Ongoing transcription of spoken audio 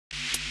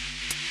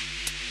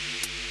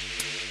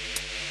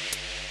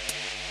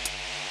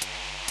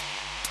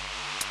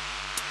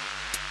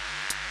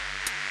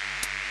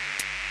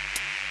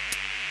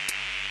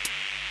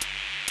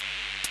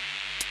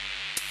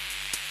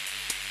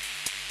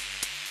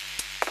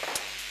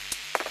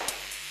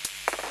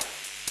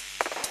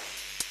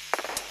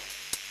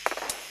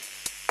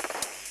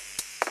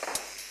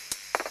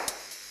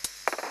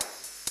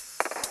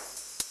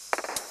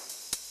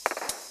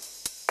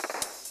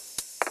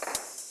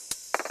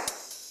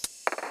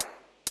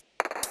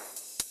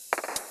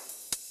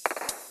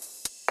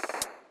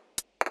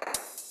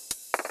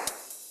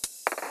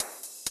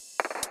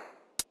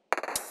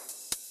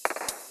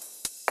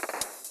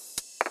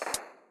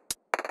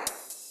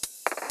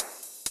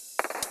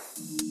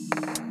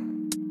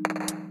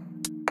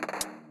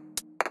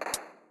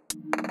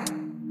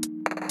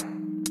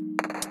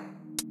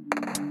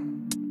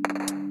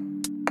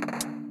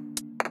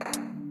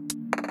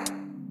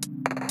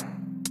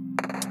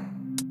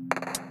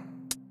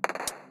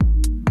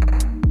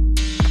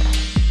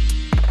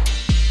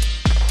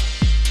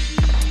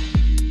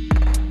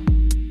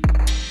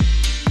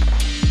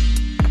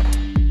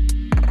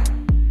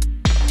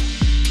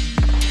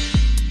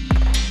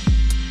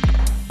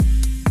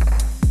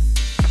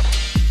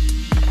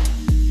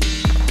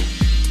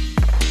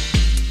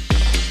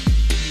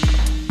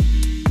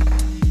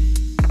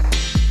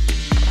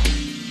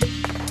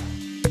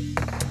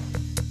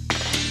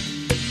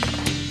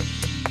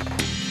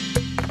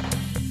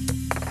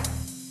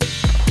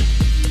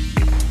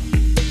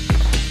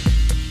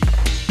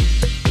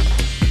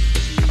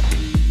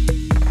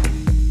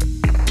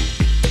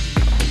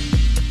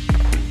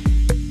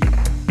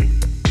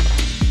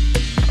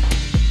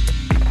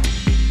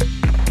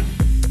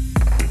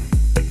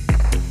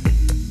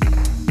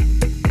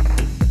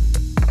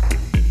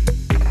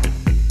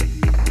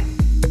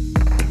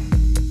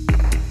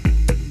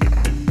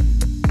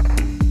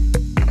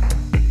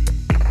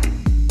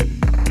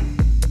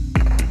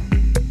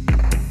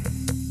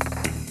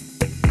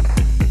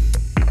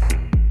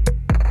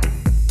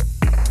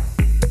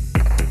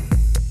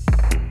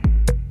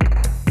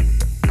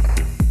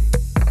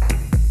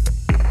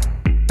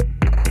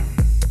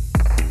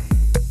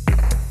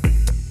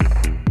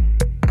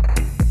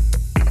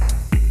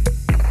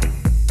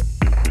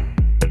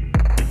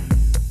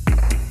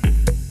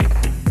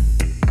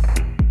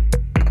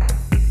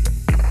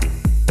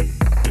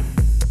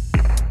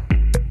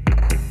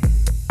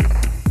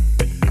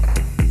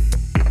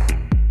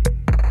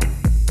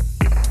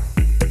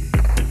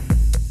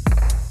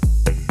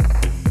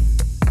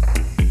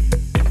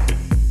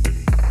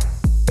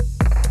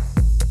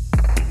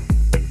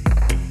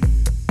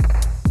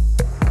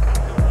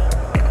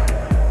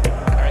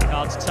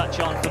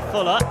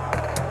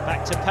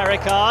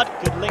Ricard,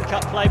 good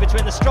link-up play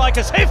between the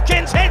strikers.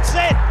 Hifkins hits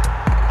it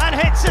and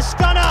hits a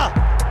stunner.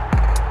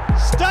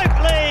 Stoke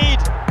lead.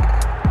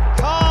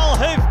 Carl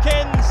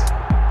Hifkins,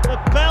 the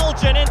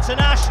Belgian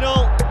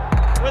international,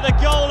 with a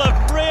goal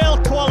of real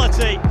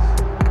quality.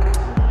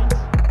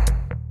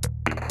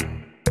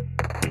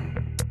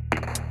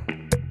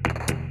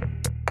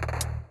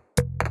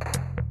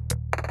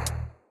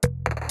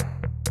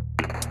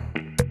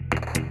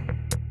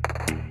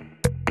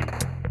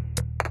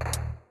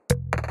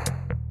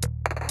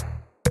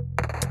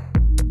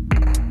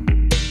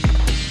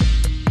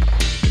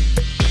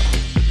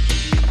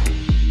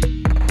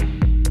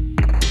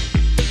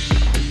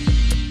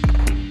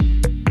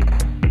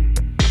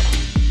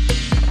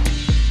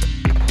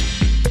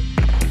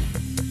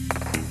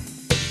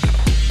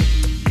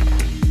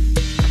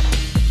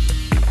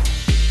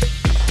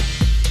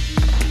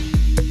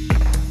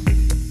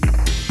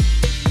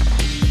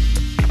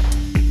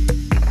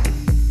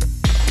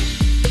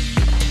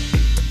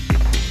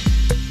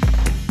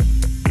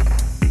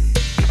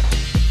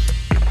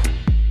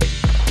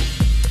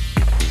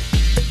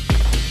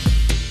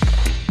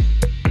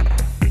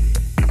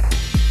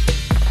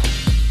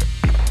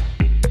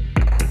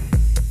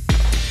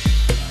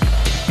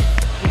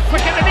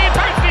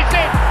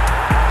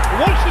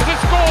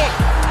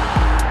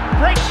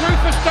 Breakthrough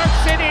for Stoke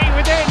City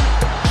within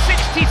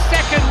 60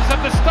 seconds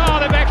of the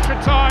start of extra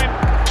time.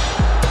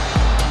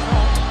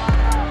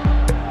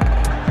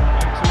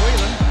 Back to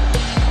Whelan.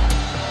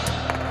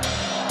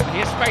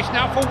 Here's space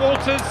now for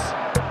Walters.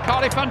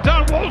 Cardiff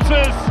undone.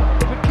 Walters,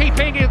 good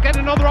keeping. He'll get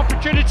another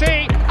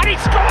opportunity, and he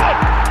scored.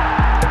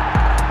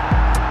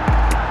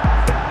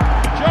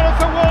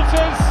 Jonathan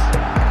Walters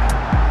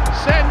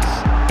sends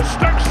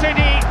Stoke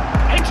City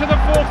into the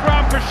fourth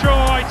round for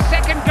sure. His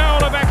second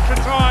goal of extra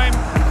time.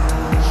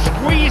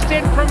 Squeezed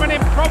in from an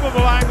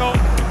improbable angle.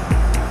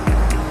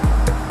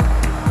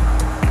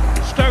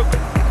 Stoke,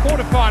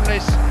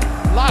 quarter-finalists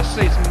last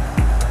season,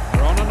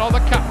 are on another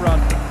cup run.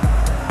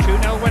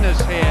 2-0 winners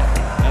here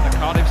at the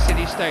Cardiff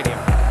City Stadium.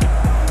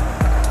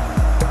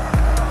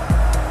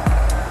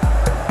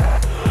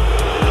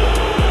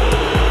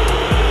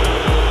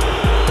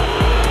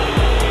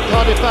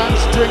 Cardiff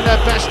fans doing their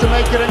best to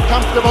make it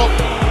uncomfortable.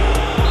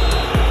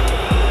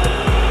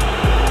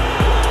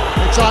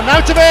 It's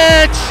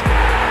Arnautovic!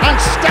 And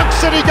Stoke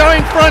City go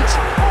in front,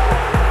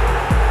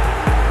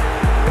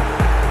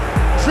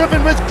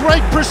 driven with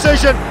great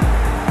precision.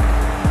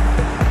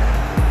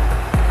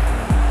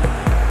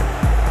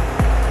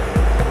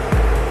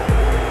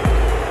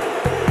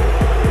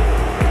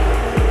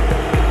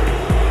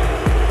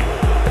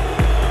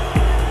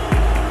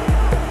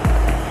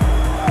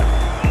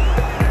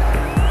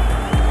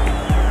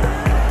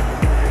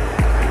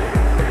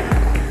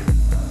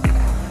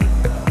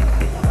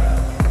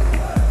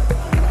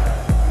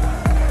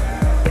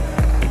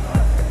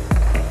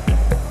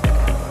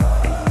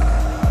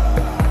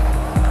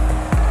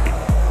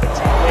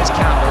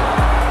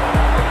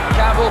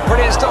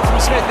 Brilliant stop from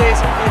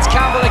Smithies. It's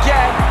Campbell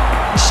again.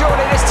 And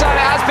surely this time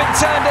it has been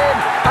turned in,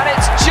 and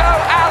it's Joe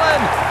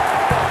Allen.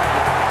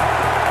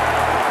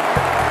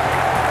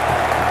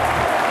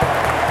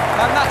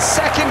 And that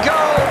second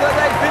goal that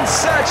they've been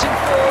searching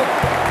for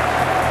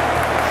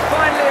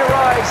finally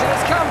arrives, and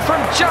it's come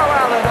from Joe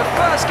Allen, a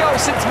first goal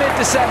since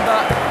mid-December.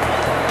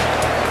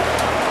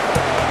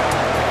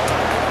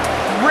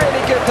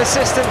 Really good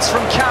persistence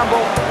from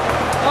Campbell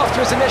after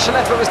his initial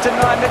effort was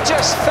denied, and it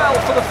just fell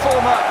for the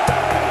former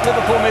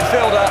Liverpool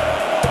midfielder,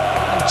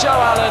 and Joe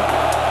Allen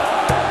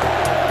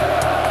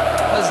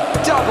has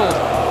doubled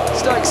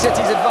Stoke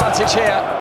City's advantage here.